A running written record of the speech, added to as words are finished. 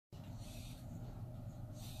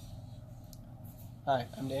Hi,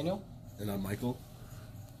 I'm Daniel. And I'm Michael.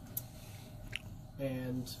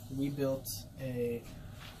 And we built a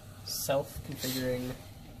self-configuring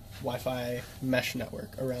Wi-Fi mesh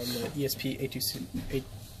network around the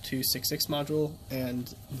ESP8266 module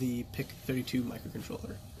and the PIC32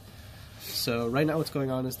 microcontroller. So right now what's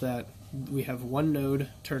going on is that we have one node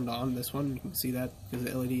turned on, this one, you can see that because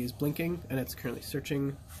the LED is blinking and it's currently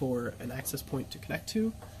searching for an access point to connect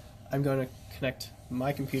to. I'm going to connect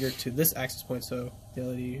my computer to this access point, so the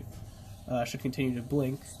LED should continue to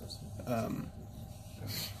blink.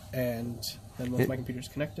 And then once my computer's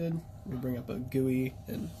connected, we bring up a GUI,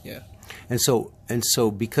 and yeah. And so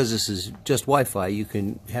because this is just Wi-Fi, you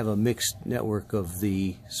can have a mixed network of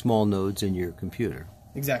the small nodes in your computer.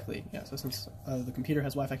 Exactly, yeah. So since the computer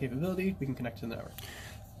has Wi-Fi capability, we can connect to the network.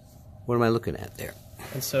 What am I looking at there?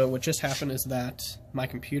 And so what just happened is that my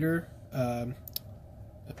computer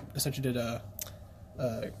essentially did a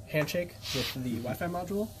handshake with the Wi-Fi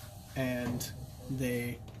module, and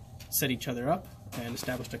they set each other up and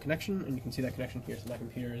established a connection, and you can see that connection here. So my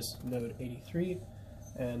computer is node 83,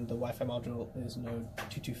 and the Wi-Fi module is node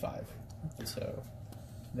 225. And so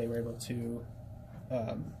they were able to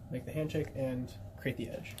make the handshake and create the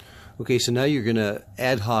edge. Okay, so now you're going to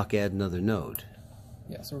ad hoc add another node.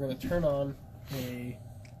 Yeah, so we're going to turn on a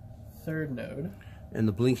third node. And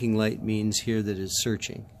the blinking light means here that it's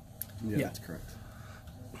searching. Yeah, that's correct.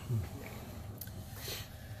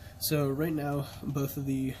 So right now, both of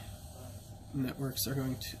the networks are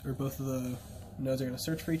going to, or both of the nodes are going to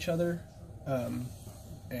search for each other.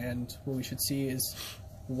 And what we should see is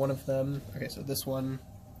one of them, okay, so this one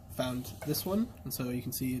found this one, and so you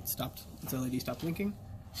can see it stopped, its LED stopped blinking.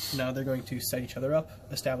 Now they're going to set each other up,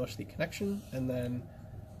 establish the connection, and then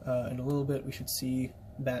in a little bit we should see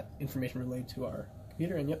that information relayed to our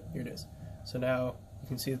computer, and yep, here it is. So now you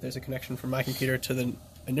can see that there's a connection from my computer to the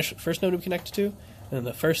first node we connected to, and then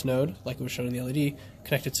the first node, like it was shown in the LED,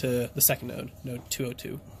 connected to the second node, node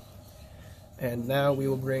 202. And now we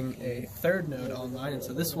will bring a third node online, and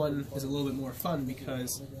so this one is a little bit more fun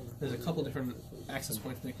because there's a couple different access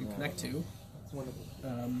points they can connect to.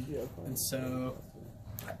 And so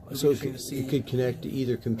it could connect to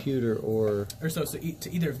either computer or to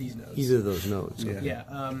either of these nodes. Either of those nodes. Yeah.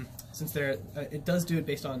 Yeah. Since it does do it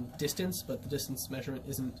based on distance, but the distance measurement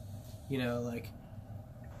isn't, like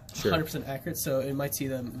 100% accurate. So it might see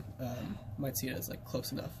them, might see it as like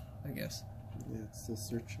close enough, I guess. Yeah, it's still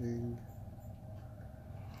searching.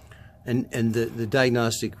 And the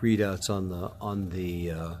diagnostic readouts on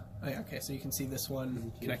the Oh, yeah, okay, so you can see this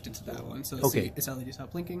one connected to that one. So okay. Its LED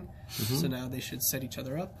stopped blinking. So now they should set each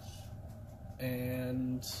other up,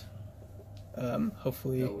 and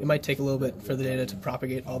hopefully it might take a little bit for the data to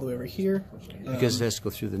propagate all the way over here. because it has to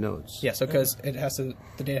go through the nodes. Yeah, so because the data has to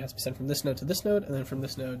be sent from this node to this node, and then from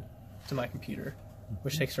this node to my computer,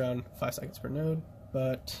 which takes around 5 seconds per node.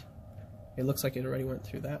 But it looks like it already went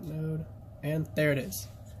through that node, and there it is.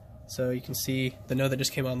 So you can see the node that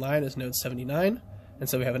just came online is node 79. And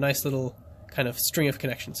so we have a nice little kind of string of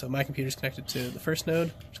connections. So my computer is connected to the first node,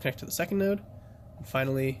 which is connected to the second node, and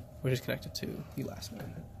finally, which is connected to the last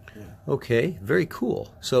node. Yeah. Okay, very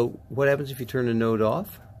cool. So what happens if you turn a node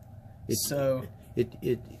off? It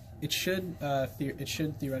should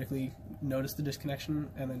theoretically notice the disconnection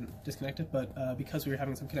and then disconnect it, but because we were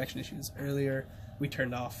having some connection issues earlier, we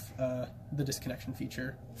turned off the disconnection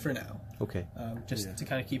feature for now. Okay. Just to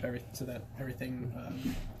kind of keep everything so that everything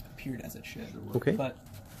appeared as it should. Okay. But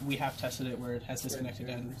we have tested it where it has disconnected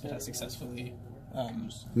and it has successfully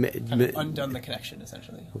undone the connection,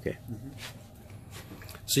 essentially. Okay.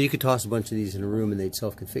 So you could toss a bunch of these in a room and they'd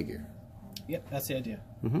self-configure. Yep, that's the idea.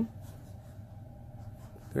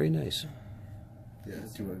 Very nice. Yeah,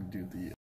 do you want to do the